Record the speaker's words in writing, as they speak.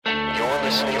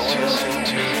Come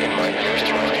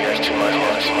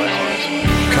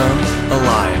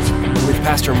Alive with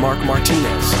Pastor Mark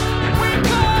Martinez.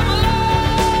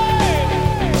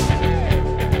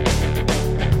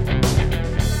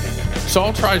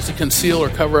 Saul tries to conceal or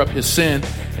cover up his sin,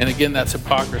 and again, that's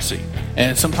hypocrisy.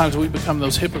 And sometimes we become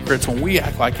those hypocrites when we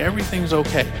act like everything's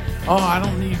okay. Oh, I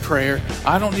don't need prayer.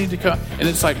 I don't need to come. And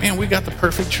it's like, man, we got the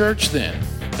perfect church then.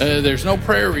 There's no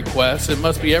prayer requests. It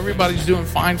must be everybody's doing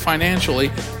fine financially.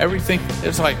 Everything.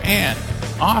 It's like, man,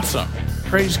 awesome.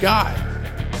 Praise God.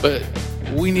 But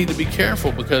we need to be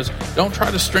careful, because don't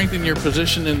try to strengthen your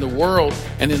position in the world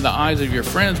and in the eyes of your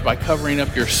friends by covering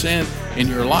up your sin in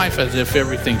your life as if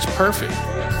everything's perfect.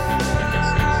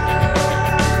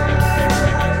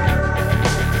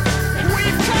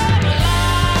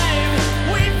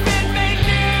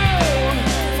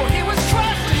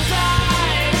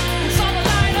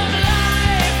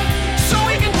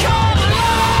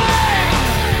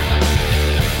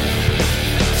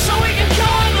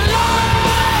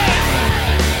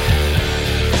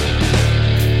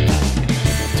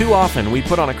 Too often we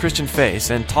put on a Christian face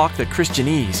and talk the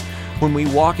Christianese when we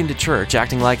walk into church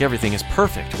acting like everything is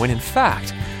perfect, when in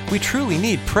fact, we truly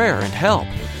need prayer and help.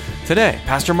 Today,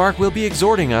 Pastor Mark will be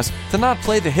exhorting us to not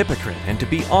play the hypocrite and to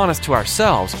be honest to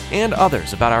ourselves and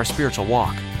others about our spiritual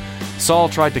walk. Saul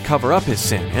tried to cover up his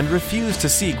sin and refused to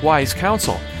seek wise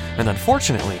counsel, and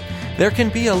unfortunately, there can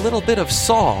be a little bit of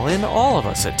Saul in all of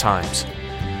us at times.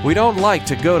 We don't like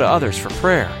to go to others for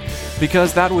prayer,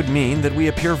 because that would mean that we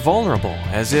appear vulnerable,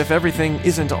 as if everything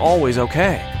isn't always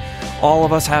okay. All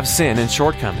of us have sin and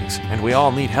shortcomings, and we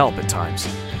all need help at times.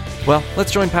 Well,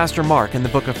 let's join Pastor Mark in the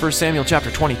book of 1 Samuel chapter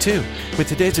 22 with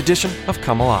today's edition of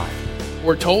Come Alive.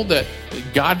 We're told that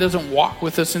God doesn't walk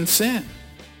with us in sin.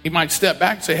 He might step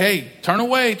back and say, hey, turn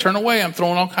away. I'm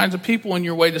throwing all kinds of people in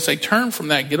your way to say, turn from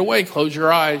that, get away, close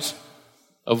your eyes,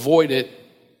 avoid it.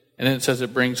 And then it says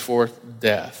it brings forth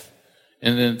death.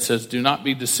 And then it says, do not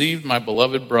be deceived, my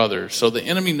beloved brothers. So the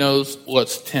enemy knows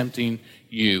what's tempting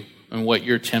you and what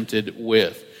you're tempted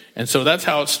with. And so that's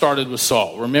how it started with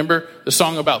Saul. Remember the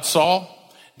song about Saul?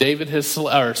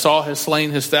 Saul has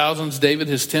slain his thousands, David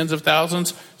his tens of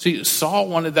thousands. See, Saul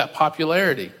wanted that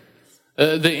popularity.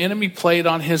 The enemy played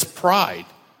on his pride.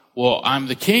 Well, I'm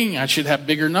the king. I should have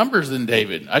bigger numbers than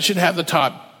David. I should have the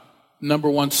top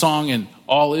number one song in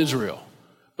all Israel.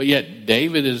 But yet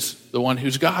David is the one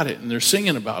who's got it, and they're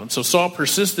singing about him. So Saul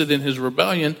persisted in his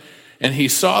rebellion, and he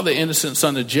saw the innocent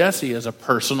son of Jesse as a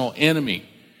personal enemy,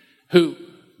 who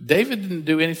David didn't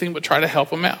do anything but try to help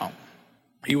him out.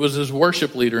 He was his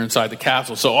worship leader inside the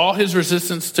castle. So all his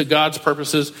resistance to God's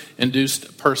purposes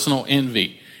induced personal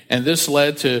envy. And this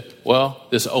led to,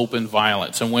 this open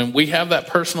violence. And when we have that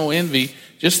personal envy,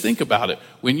 just think about it.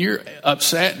 When you're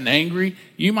upset and angry,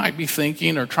 you might be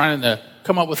thinking or trying to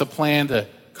come up with a plan to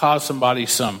cause somebody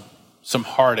some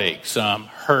heartache, some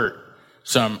hurt,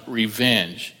 some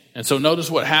revenge. And so notice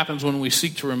what happens when we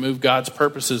seek to remove God's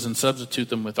purposes and substitute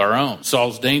them with our own.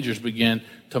 Saul's dangers began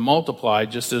to multiply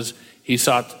just as he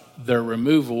sought their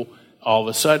removal. All of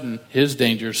a sudden, his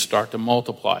dangers start to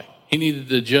multiply. He needed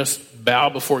to just bow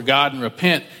before God and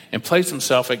repent and place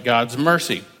himself at God's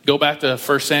mercy. Go back to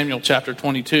 1 Samuel chapter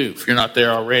 22 if you're not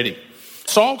there already.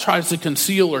 Saul tries to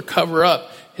conceal or cover up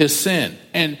his sin.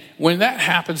 And when that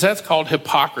happens, that's called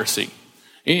hypocrisy.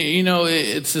 You know,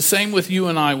 it's the same with you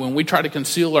and I. When we try to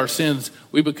conceal our sins,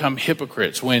 we become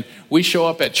hypocrites. When we show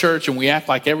up at church and we act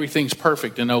like everything's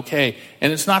perfect and okay.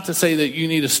 And it's not to say that you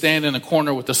need to stand in a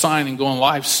corner with a sign and going,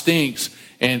 life stinks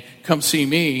and come see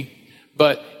me.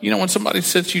 But, you know, when somebody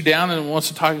sits you down and wants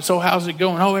to talk, so how's it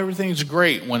going? Oh, everything's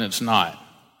great, when it's not.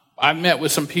 I've met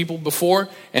with some people before,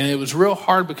 and it was real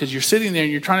hard because you're sitting there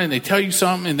and you're trying, and they tell you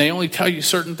something, and they only tell you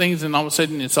certain things, and all of a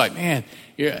sudden it's like, man,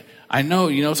 I know,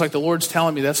 it's like the Lord's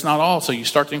telling me that's not all. So you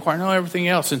start to inquire, no, everything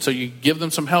else. And so you give them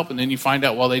some help, and then you find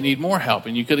out, they need more help.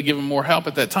 And you could have given more help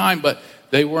at that time, but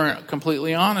they weren't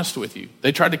completely honest with you.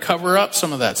 They tried to cover up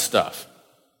some of that stuff.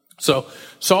 So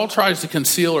Saul tries to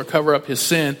conceal or cover up his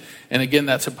sin, and again,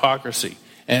 that's hypocrisy.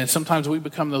 And sometimes we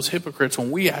become those hypocrites when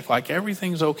we act like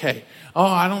everything's okay. Oh,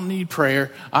 I don't need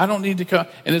prayer. I don't need to come.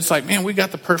 And it's like, man, we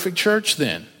got the perfect church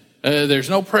then. There's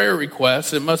no prayer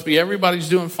requests. It must be everybody's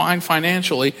doing fine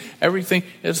financially. Everything.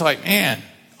 It's like, man,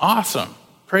 awesome.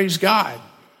 Praise God.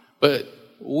 But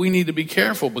we need to be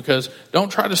careful, because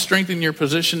don't try to strengthen your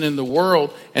position in the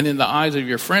world and in the eyes of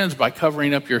your friends by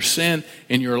covering up your sin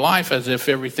in your life as if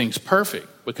everything's perfect,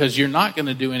 because you're not going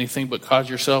to do anything but cause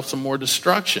yourself some more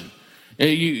destruction.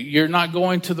 You're not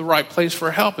going to the right place for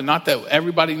help. And not that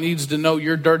everybody needs to know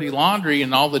your dirty laundry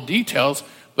and all the details,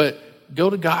 but go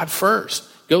to God first.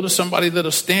 Go to somebody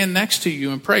that'll stand next to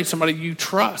you and pray, somebody you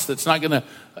trust that's not going to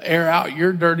air out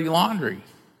your dirty laundry.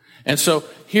 And so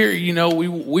here,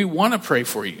 we want to pray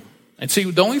for you. And see,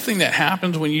 the only thing that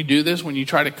happens when you do this, when you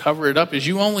try to cover it up, is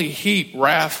you only heap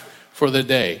wrath for the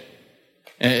day,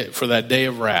 for that day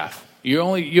of wrath.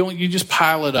 You just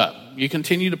pile it up. You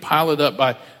continue to pile it up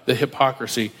by the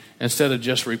hypocrisy instead of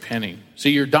just repenting.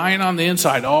 See, you're dying on the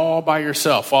inside all by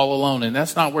yourself, all alone. And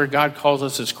that's not where God calls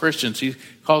us as Christians. He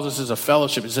calls us as a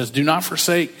fellowship. He says, do not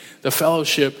forsake the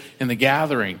fellowship and the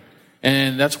gathering.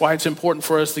 And that's why it's important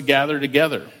for us to gather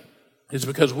together. It's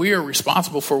because we are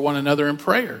responsible for one another in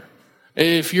prayer.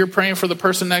 If you're praying for the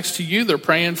person next to you, they're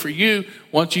praying for you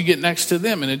once you get next to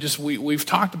them. And we've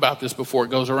talked about this before.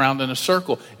 It goes around in a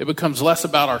circle. It becomes less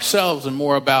about ourselves and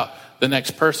more about the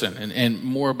next person and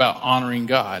more about honoring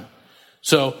God.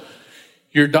 So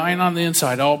you're dying on the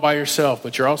inside all by yourself,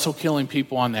 but you're also killing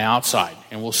people on the outside.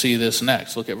 And we'll see this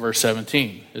next. Look at verse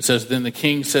 17. It says, then the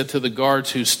king said to the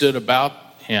guards who stood about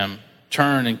him,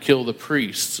 turn and kill the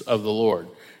priests of the Lord,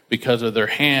 because of their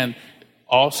hand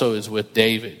also is with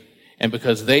David. And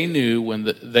because they knew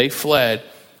when they fled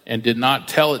and did not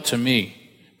tell it to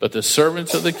me, but the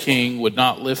servants of the king would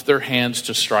not lift their hands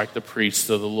to strike the priests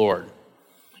of the Lord.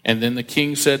 And then the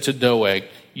king said to Doeg,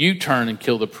 you turn and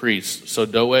kill the priests. So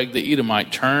Doeg the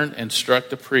Edomite turned and struck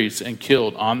the priests and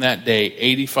killed on that day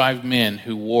 85 men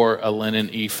who wore a linen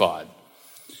ephod.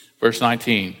 Verse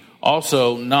 19.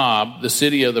 Also Nob, the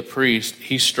city of the priest,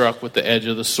 he struck with the edge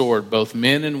of the sword, both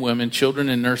men and women, children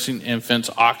and nursing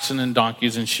infants, oxen and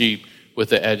donkeys and sheep, with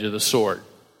the edge of the sword.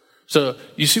 So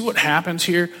you see what happens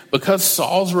here? Because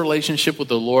Saul's relationship with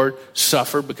the Lord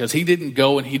suffered because he didn't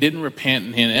go and he didn't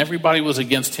repent, and everybody was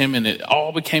against him, and it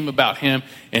all became about him,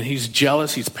 and he's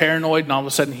jealous, he's paranoid, and all of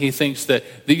a sudden he thinks that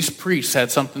these priests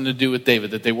had something to do with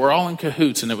David, that they were all in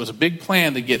cahoots, and it was a big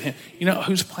plan to get him.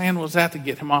 Whose plan was that to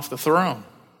get him off the throne?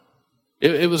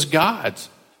 It was God's.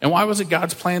 And why was it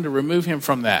God's plan to remove him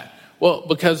from that? Well,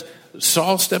 because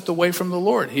Saul stepped away from the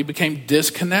Lord. He became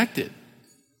disconnected.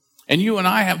 And you and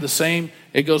I have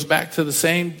it goes back to the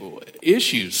same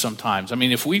issues sometimes. I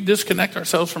mean, if we disconnect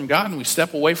ourselves from God and we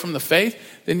step away from the faith,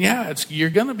 then you're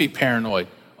going to be paranoid.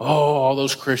 Oh, all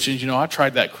those Christians, I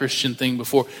tried that Christian thing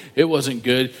before. It wasn't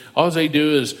good. All they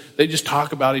do is they just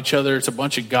talk about each other. It's a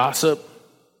bunch of gossip.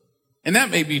 And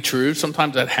that may be true.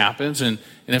 Sometimes that happens. And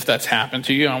if that's happened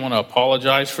to you, I want to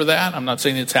apologize for that. I'm not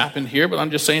saying it's happened here, but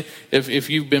I'm just saying if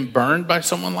you've been burned by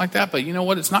someone like that, but you know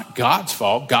what? It's not God's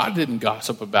fault. God didn't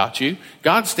gossip about you.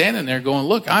 God's standing there going,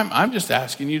 look, I'm just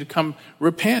asking you to come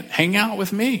repent, hang out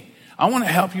with me. I want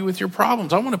to help you with your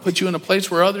problems. I want to put you in a place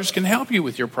where others can help you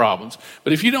with your problems.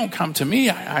 But if you don't come to me,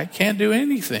 I can't do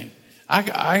anything.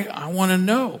 I want to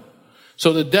know.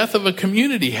 So the death of a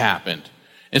community happened.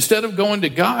 Instead of going to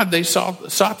God, they sought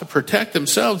to protect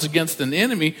themselves against an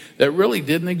enemy that really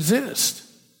didn't exist.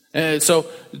 And so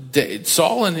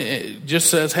Saul just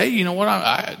says, hey, you know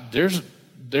what?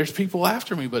 There's people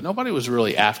after me, but nobody was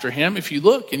really after him. If you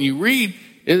look and you read,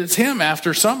 it's him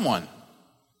after someone,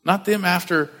 not them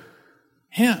after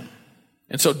him.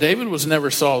 And so David was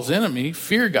never Saul's enemy.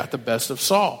 Fear got the best of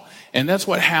Saul. And that's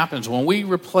what happens when we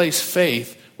replace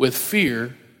faith with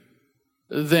fear.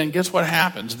 Then guess what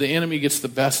happens? The enemy gets the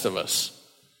best of us.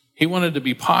 He wanted to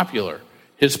be popular.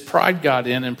 His pride got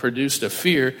in and produced a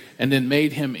fear and then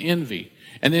made him envy.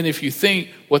 And then if you think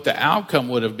what the outcome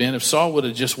would have been if Saul would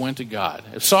have just went to God.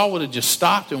 If Saul would have just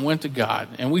stopped and went to God.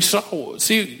 And we saw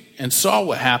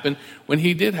what happened when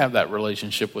he did have that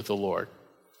relationship with the Lord.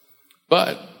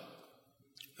 But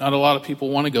not a lot of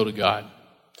people want to go to God.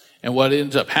 And what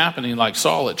ends up happening, like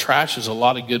Saul, it trashes a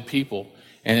lot of good people.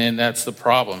 And that's the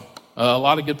problem. A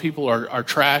lot of good people are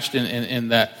trashed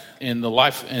in the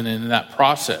life and in that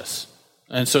process.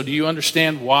 And so do you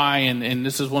understand why? And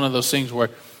this is one of those things where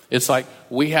it's like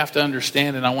we have to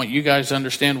understand, and I want you guys to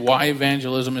understand why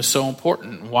evangelism is so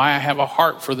important, why I have a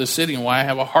heart for the city, and why I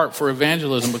have a heart for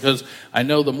evangelism, because I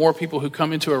know the more people who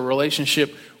come into a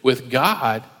relationship with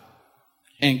God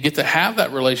and get to have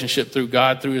that relationship through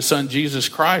God, through His Son Jesus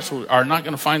Christ, are not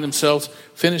going to find themselves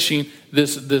finishing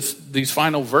these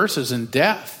final verses in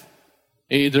death.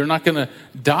 They're not going to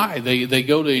die. They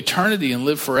go to eternity and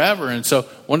live forever. And so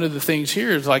one of the things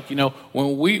here is like,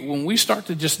 when we start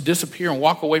to just disappear and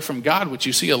walk away from God, which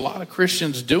you see a lot of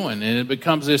Christians doing, and it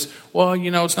becomes this,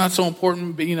 it's not so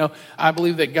important, but, I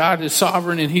believe that God is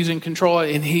sovereign and He's in control,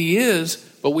 and He is,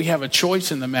 but we have a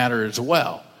choice in the matter as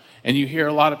well. And you hear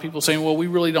a lot of people saying, well, we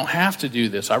really don't have to do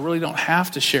this. I really don't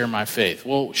have to share my faith.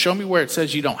 Well, show me where it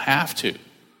says you don't have to.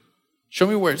 Show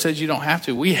me where it says you don't have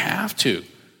to. We have to.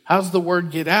 How's the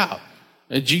word get out?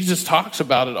 Jesus talks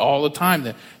about it all the time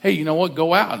that, hey, you know what,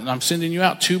 go out, and I'm sending you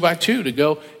out 2 by 2 to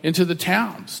go into the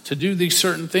towns to do these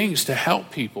certain things to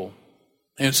help people.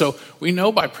 And so we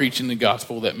know by preaching the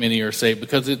gospel that many are saved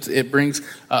because it brings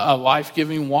a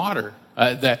life-giving water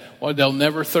that they'll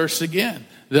never thirst again.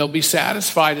 They'll be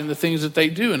satisfied in the things that they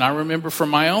do. And I remember from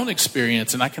my own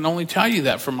experience, and I can only tell you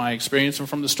that from my experience and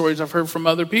from the stories I've heard from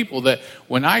other people, that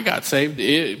when I got saved,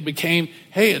 it became,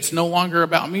 hey, it's no longer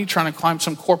about me trying to climb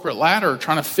some corporate ladder or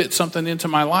trying to fit something into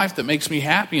my life that makes me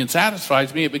happy and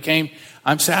satisfies me. It became,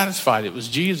 I'm satisfied. It was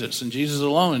Jesus and Jesus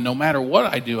alone. And no matter what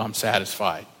I do, I'm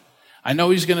satisfied. I know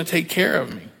he's going to take care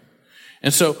of me.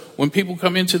 And so when people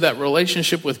come into that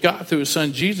relationship with God through his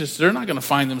son Jesus, they're not going to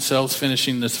find themselves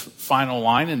finishing this final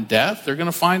line in death. They're going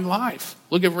to find life.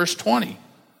 Look at verse 20.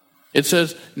 It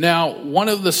says, now one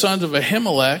of the sons of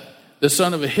Ahimelech, the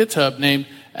son of Ahitub, named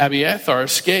Abiathar,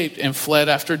 escaped and fled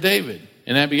after David.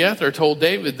 And Abiathar told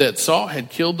David that Saul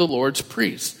had killed the Lord's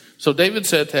priest. So David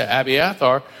said to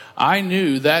Abiathar, I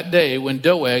knew that day when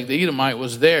Doeg the Edomite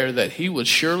was there that he would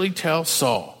surely tell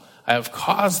Saul, I have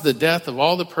caused the death of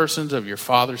all the persons of your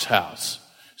father's house.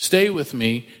 Stay with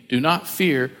me, do not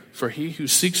fear, for he who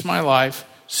seeks my life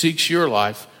seeks your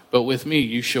life, but with me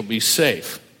you shall be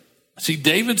safe. See,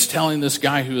 David's telling this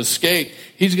guy who escaped,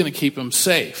 he's going to keep him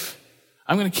safe.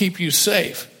 I'm going to keep you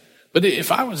safe. But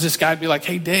if I was this guy, I'd be like,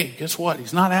 hey, Dave, guess what?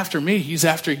 He's not after me, he's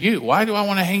after you. Why do I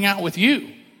want to hang out with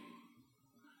you?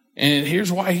 And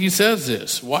here's why he says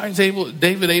this. Why is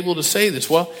David able to say this?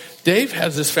 Well, Dave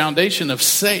has this foundation of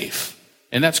safe,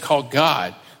 and that's called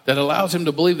God, that allows him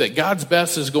to believe that God's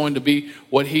best is going to be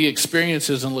what he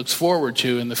experiences and looks forward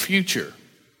to in the future.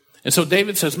 And so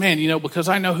David says, man, you know, because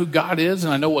I know who God is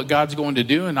and I know what God's going to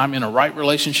do and I'm in a right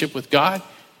relationship with God,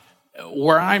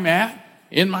 where I'm at,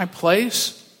 in my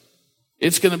place,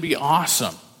 it's going to be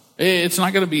awesome. It's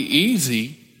not going to be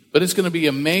easy, but it's going to be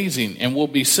amazing and we'll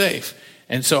be safe.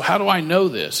 And so how do I know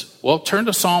this? Well, turn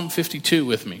to Psalm 52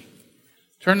 with me.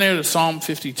 Turn there to Psalm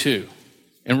 52.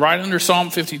 And right under Psalm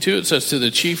 52, it says, to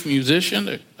the chief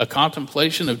musician, a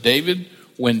contemplation of David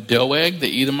when Doeg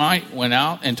the Edomite went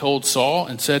out and told Saul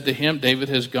and said to him, David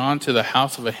has gone to the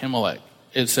house of Ahimelech.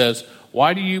 It says,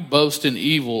 why do you boast in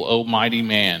evil, O mighty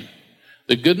man?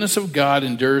 The goodness of God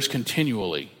endures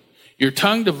continually. Your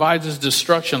tongue devises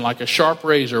destruction like a sharp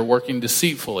razor working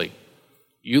deceitfully.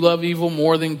 You love evil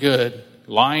more than good,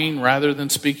 lying rather than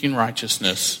speaking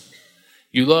righteousness.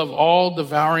 You love all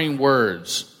devouring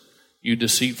words, you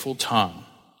deceitful tongue.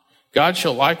 God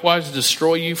shall likewise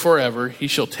destroy you forever. He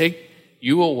shall take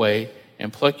you away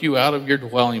and pluck you out of your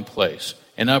dwelling place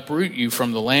and uproot you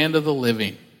from the land of the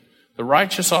living. The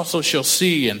righteous also shall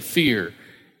see and fear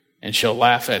and shall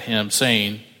laugh at him,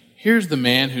 saying, here's the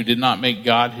man who did not make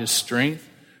God his strength,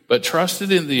 but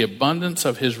trusted in the abundance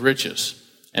of his riches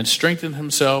and strengthened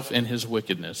himself in his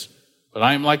wickedness. But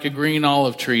I am like a green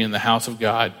olive tree in the house of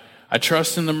God. I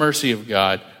trust in the mercy of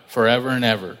God forever and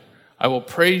ever. I will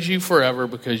praise you forever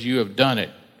because you have done it.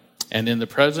 And in the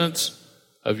presence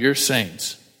of your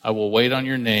saints, I will wait on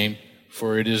your name,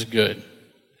 for it is good.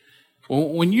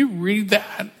 When you read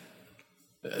that,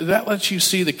 that lets you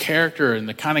see the character and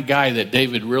the kind of guy that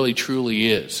David really truly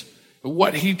is.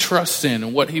 What he trusts in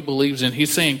and what he believes in.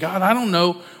 He's saying, God, I don't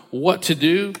know what to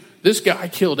do. This guy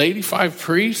killed 85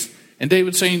 priests. And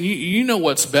David's saying, you know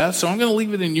what's best, so I'm going to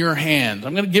leave it in your hands.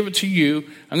 I'm going to give it to you.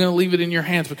 I'm going to leave it in your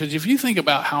hands. Because if you think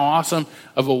about how awesome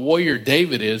of a warrior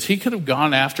David is, he could have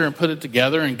gone after and put it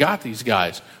together and got these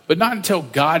guys. But not until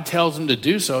God tells him to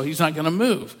do so, he's not going to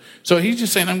move. So he's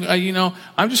just saying,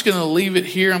 I'm just going to leave it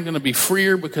here. I'm going to be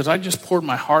freer because I just poured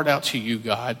my heart out to you,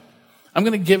 God. I'm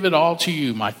going to give it all to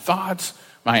you, my thoughts,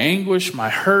 my anguish, my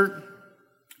hurt,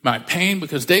 my pain,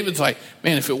 because David's like,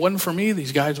 man, if it wasn't for me,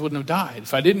 these guys wouldn't have died.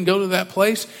 If I didn't go to that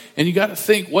place, and you got to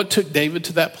think, what took David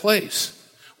to that place?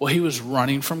 Well, he was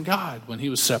running from God when he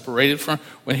was separated from,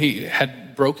 when he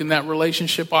had broken that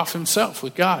relationship off himself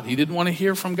with God. He didn't want to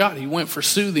hear from God. He went for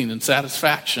soothing and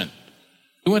satisfaction.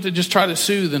 He went to just try to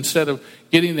soothe instead of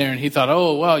getting there, and he thought,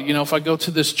 oh, well, if I go to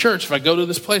this church, if I go to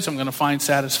this place, I'm going to find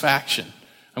satisfaction.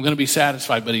 I'm going to be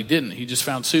satisfied, but he didn't. He just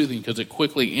found soothing because it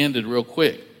quickly ended real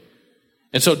quick.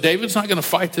 And so David's not going to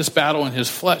fight this battle in his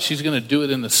flesh. He's going to do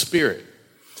it in the spirit.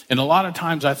 And a lot of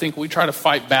times I think we try to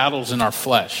fight battles in our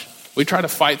flesh. We try to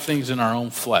fight things in our own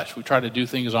flesh. We try to do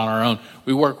things on our own.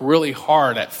 We work really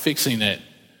hard at fixing it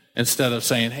instead of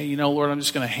saying, hey, Lord, I'm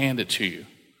just going to hand it to you.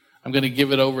 I'm going to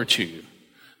give it over to you.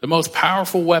 The most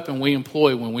powerful weapon we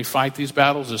employ when we fight these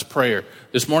battles is prayer.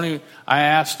 This morning I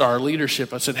asked our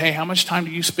leadership, I said, hey, how much time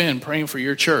do you spend praying for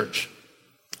your church?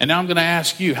 And now I'm going to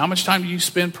ask you, how much time do you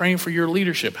spend praying for your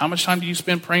leadership? How much time do you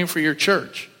spend praying for your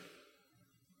church?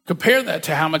 Compare that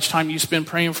to how much time you spend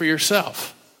praying for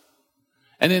yourself.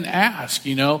 And then ask,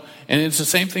 and it's the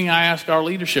same thing I ask our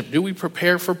leadership. Do we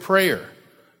prepare for prayer?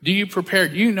 Do you prepare?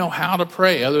 Do you know how to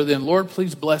pray other than, Lord,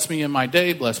 please bless me in my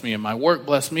day, bless me in my work,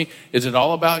 bless me? Is it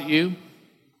all about you?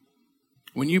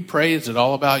 When you pray, is it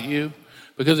all about you?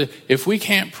 Because if we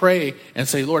can't pray and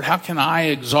say, Lord, how can I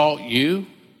exalt you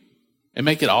and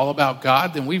make it all about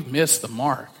God, then we've missed the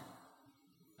mark.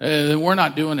 Then we're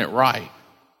not doing it right.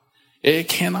 It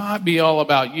cannot be all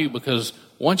about you, because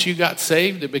once you got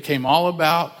saved, it became all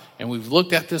about, and we've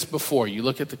looked at this before. You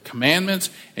look at the commandments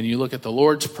and you look at the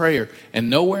Lord's Prayer, and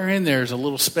nowhere in there is a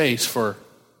little space for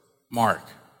Mark.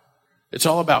 It's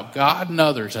all about God and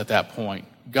others at that point.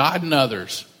 God and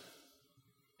others.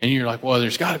 And you're like, well,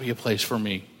 there's got to be a place for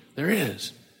me. There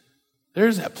is.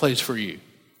 There's that place for you.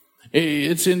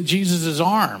 It's in Jesus'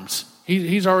 arms.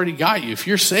 He's already got you. If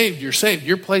you're saved, you're saved.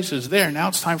 Your place is there. Now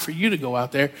it's time for you to go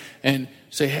out there and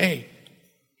say, hey,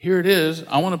 here it is.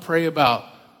 I want to pray about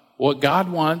what God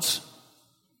wants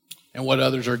and what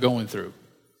others are going through,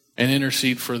 and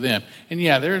intercede for them. And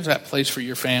yeah, there's that place for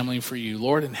your family and for you.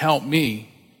 Lord, and help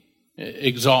me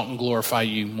exalt and glorify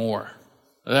you more.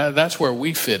 That's where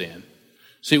we fit in.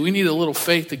 See, we need a little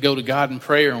faith to go to God in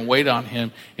prayer and wait on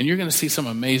Him, and you're going to see some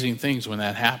amazing things when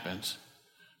that happens.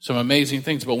 Some amazing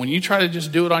things. But when you try to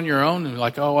just do it on your own and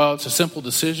like, oh, well, it's a simple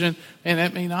decision, man,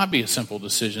 that may not be a simple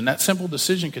decision. That simple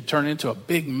decision could turn into a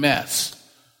big mess.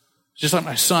 Just like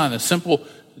my son, a simple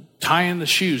tying the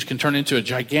shoes can turn into a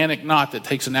gigantic knot that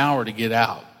takes an hour to get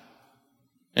out.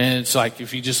 And it's like,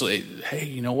 if you just, hey,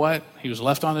 you know what? He was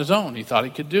left on his own. He thought he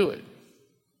could do it.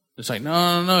 It's like,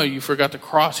 no, you forgot to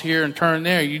cross here and turn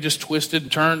there. You just twisted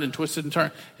and turned and twisted and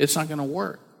turned. It's not going to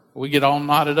work. We get all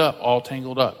knotted up, all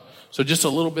tangled up. So just a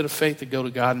little bit of faith to go to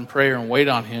God in prayer and wait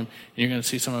on Him, and you're going to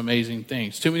see some amazing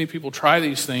things. Too many people try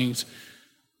these things,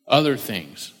 other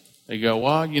things. They go,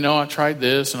 well, I tried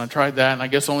this and I tried that, and I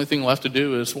guess the only thing left to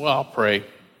do is, well, I'll pray.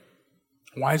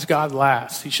 Why is God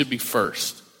last? He should be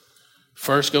first.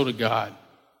 First, go to God.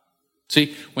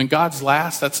 See, when God's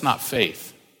last, that's not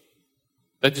faith.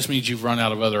 That just means you've run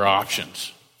out of other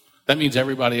options. That means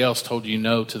everybody else told you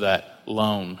no to that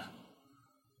loan.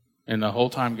 And the whole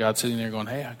time God's sitting there going,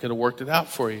 hey, I could have worked it out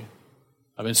for you.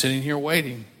 I've been sitting here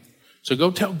waiting. So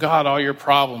go tell God all your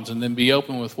problems and then be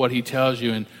open with what He tells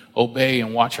you and obey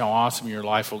and watch how awesome your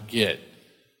life will get.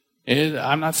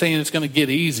 I'm not saying it's going to get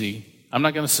easy. I'm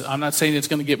not saying it's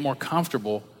going to get more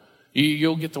comfortable.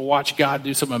 You'll get to watch God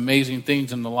do some amazing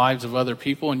things in the lives of other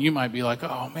people, and you might be like,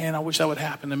 oh, man, I wish that would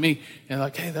happen to me. And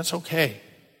like, hey, that's okay.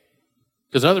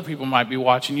 Because other people might be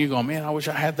watching you going, man, I wish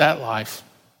I had that life.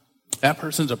 That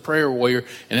person's a prayer warrior,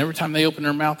 and every time they open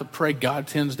their mouth to pray, God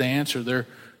tends to answer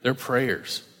their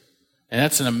prayers. And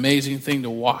that's an amazing thing to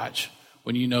watch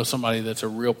when you know somebody that's a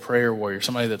real prayer warrior,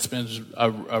 somebody that spends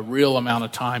a real amount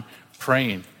of time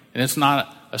praying. And it's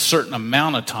not a certain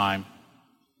amount of time,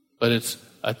 but it's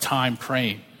a time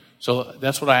praying. So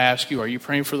that's what I ask you. Are you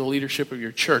praying for the leadership of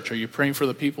your church? Are you praying for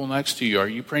the people next to you? Are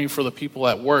you praying for the people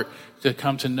at work to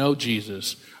come to know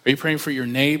Jesus? Are you praying for your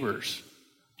neighbors?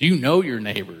 Do you know your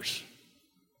neighbors?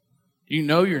 Do you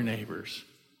know your neighbors?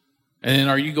 And then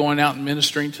are you going out and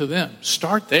ministering to them?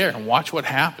 Start there and watch what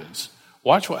happens.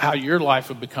 Watch how your life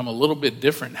will become a little bit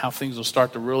different, how things will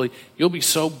start to you'll be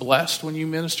so blessed when you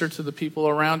minister to the people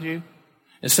around you.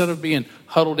 Instead of being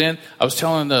huddled in, I was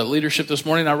telling the leadership this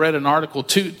morning, I read an article,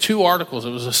 two articles.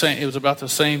 It was about the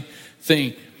same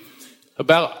thing,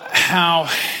 about how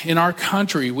in our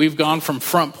country we've gone from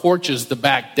front porches to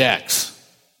back decks,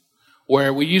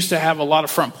 where we used to have a lot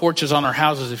of front porches on our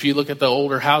houses. If you look at the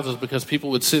older houses, because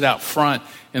people would sit out front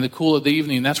in the cool of the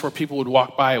evening, that's where people would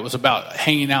walk by. It was about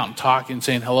hanging out and talking,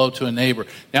 saying hello to a neighbor.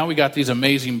 Now we got these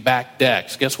amazing back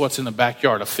decks. Guess what's in the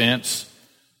backyard? A fence.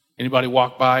 Anybody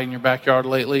walk by in your backyard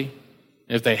lately?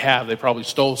 If they have, they probably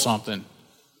stole something.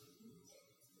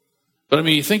 But I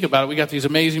mean, you think about it, we got these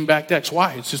amazing back decks.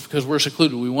 Why? It's just because we're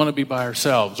secluded. We want to be by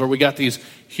ourselves. Or we got these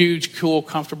huge, cool,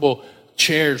 comfortable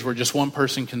chairs where just one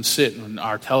person can sit in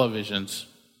our televisions.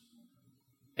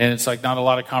 And it's like not a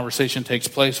lot of conversation takes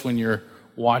place when you're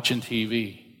watching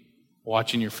TV,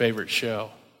 watching your favorite show.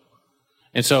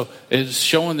 And so it's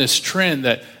showing this trend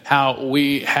that how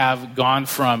we have gone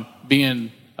from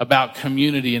being about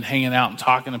community and hanging out and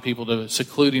talking to people to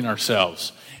secluding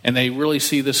ourselves. And they really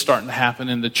see this starting to happen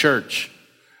in the church.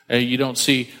 You don't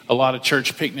see a lot of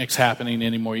church picnics happening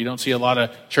anymore. You don't see a lot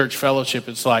of church fellowship.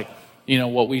 It's like,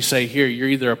 what we say here, you're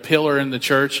either a pillar in the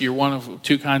church, you're one of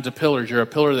two kinds of pillars. You're a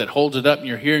pillar that holds it up and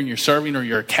you're here and you're serving, or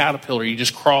you're a caterpillar. You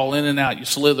just crawl in and out, you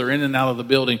slither in and out of the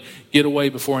building, get away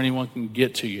before anyone can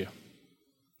get to you.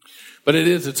 But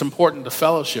it's important to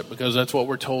fellowship because that's what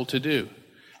we're told to do.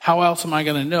 How else am I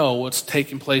going to know what's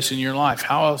taking place in your life?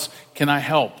 How else can I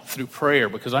help through prayer?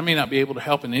 Because I may not be able to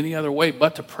help in any other way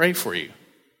but to pray for you.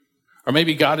 Or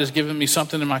maybe God has given me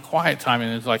something in my quiet time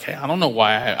and it's like, hey, I don't know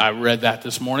why I read that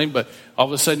this morning, but all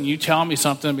of a sudden you tell me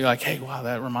something and be like, hey, wow,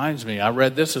 that reminds me. I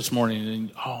read this morning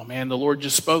and, oh man, the Lord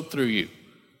just spoke through you.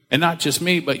 And not just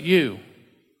me, but you.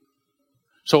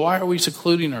 So why are we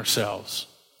secluding ourselves?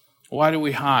 Why do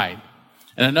we hide?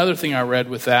 And another thing I read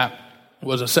with that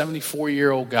was a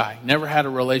 74-year-old guy. Never had a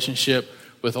relationship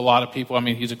with a lot of people. I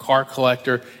mean, he's a car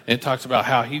collector, and it talks about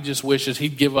how he just wishes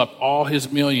he'd give up all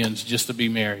his millions just to be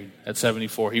married at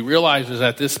 74. He realizes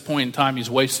at this point in time he's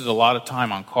wasted a lot of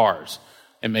time on cars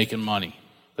and making money.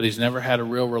 But he's never had a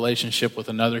real relationship with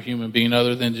another human being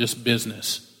other than just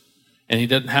business. And he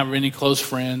doesn't have any close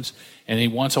friends, and he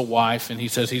wants a wife, and he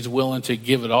says he's willing to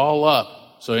give it all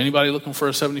up. So anybody looking for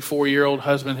a 74-year-old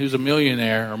husband who's a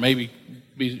millionaire, or maybe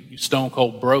be stone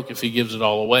cold broke if he gives it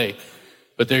all away.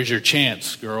 But there's your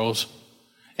chance, girls.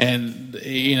 And,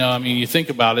 you think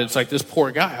about it, it's like this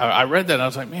poor guy. I read that, and I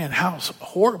was like, man, how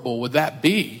horrible would that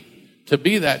be to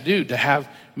be that dude, to have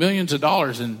millions of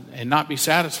dollars and not be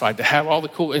satisfied, to have all the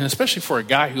cool, and especially for a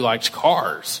guy who likes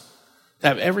cars, to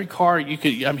have every car he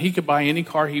could buy any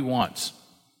car he wants.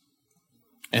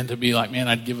 And to be like, man,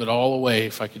 I'd give it all away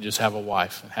if I could just have a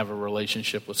wife and have a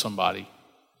relationship with somebody.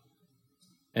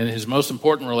 And his most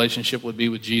important relationship would be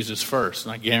with Jesus first.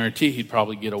 And I guarantee he'd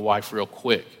probably get a wife real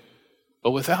quick.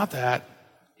 But without that,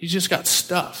 he's just got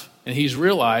stuff. And he's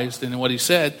realized, and what he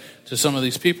said to some of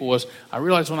these people was, I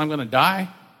realize when I'm going to die,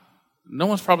 no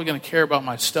one's probably going to care about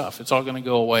my stuff. It's all going to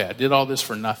go away. I did all this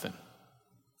for nothing.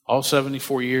 All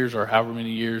 74 years or however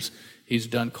many years he's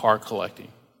done car collecting.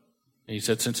 And he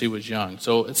said since he was young.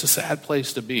 So it's a sad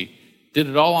place to be. Did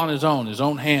it all on his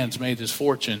own hands made his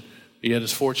fortune, but yet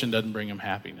his fortune doesn't bring him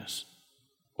happiness.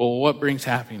 Well, what brings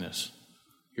happiness?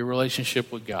 Your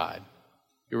relationship with God.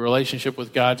 Your relationship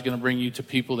with God's going to bring you to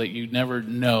people that you never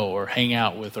know or hang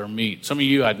out with or meet. Some of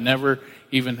you I'd never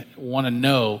even want to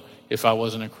know if I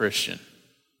wasn't a Christian.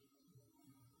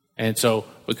 And so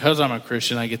because I'm a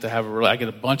Christian, I get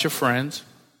a bunch of friends.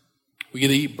 We get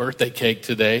to eat birthday cake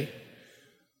today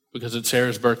because it's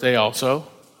Sarah's birthday also.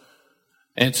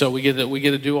 And so we get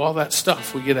to do all that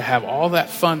stuff. We get to have all that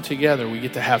fun together. We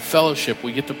get to have fellowship.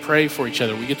 We get to pray for each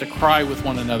other. We get to cry with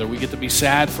one another. We get to be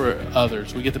sad for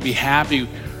others. We get to be happy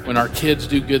when our kids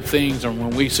do good things or when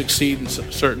we succeed in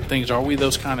certain things. Are we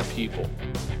those kind of people?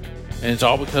 And it's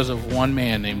all because of one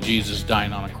man named Jesus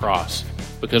dying on a cross,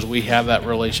 because we have that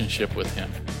relationship with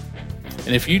him.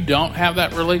 And if you don't have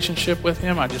that relationship with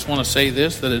him, I just want to say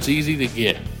this, that it's easy to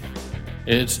get.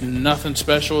 It's nothing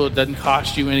special. It doesn't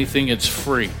cost you anything. It's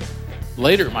free.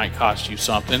 Later it might cost you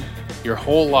something. Your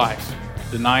whole life,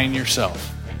 denying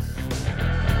yourself.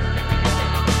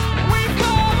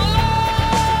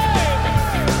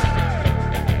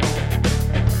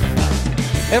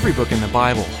 Every book in the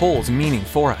Bible holds meaning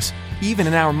for us, even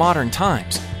in our modern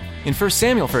times. In 1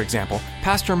 Samuel, for example,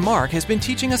 Pastor Mark has been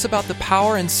teaching us about the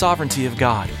power and sovereignty of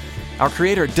God. Our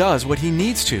Creator does what He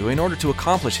needs to in order to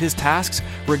accomplish His tasks,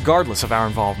 regardless of our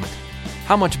involvement.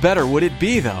 How much better would it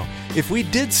be, though, if we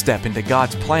did step into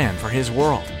God's plan for His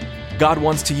world? God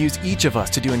wants to use each of us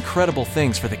to do incredible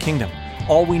things for the kingdom.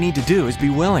 All we need to do is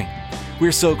be willing.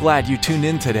 We're so glad you tuned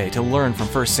in today to learn from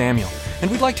 1 Samuel,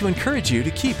 and we'd like to encourage you to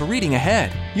keep reading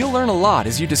ahead. You'll learn a lot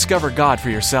as you discover God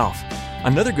for yourself.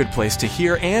 Another good place to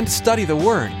hear and study the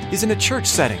Word is in a church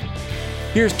setting.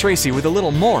 Here's Tracy with a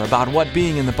little more about what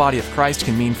being in the body of Christ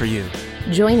can mean for you.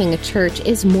 Joining a church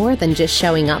is more than just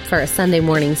showing up for a Sunday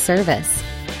morning service.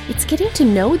 It's getting to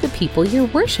know the people you're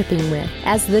worshiping with.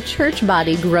 As the church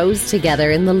body grows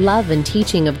together in the love and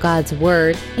teaching of God's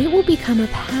Word, it will become a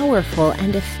powerful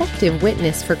and effective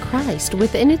witness for Christ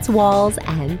within its walls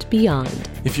and beyond.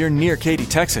 If you're near Katy,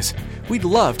 Texas, we'd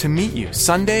love to meet you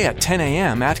Sunday at 10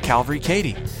 a.m. at Calvary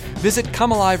Katy. Visit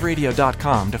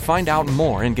ComeAliveRadio.com to find out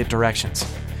more and get directions.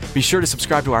 Be sure to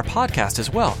subscribe to our podcast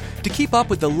as well to keep up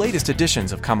with the latest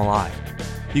editions of Come Alive.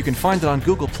 You can find it on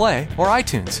Google Play or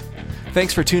iTunes.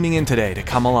 Thanks for tuning in today to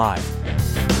Come Alive.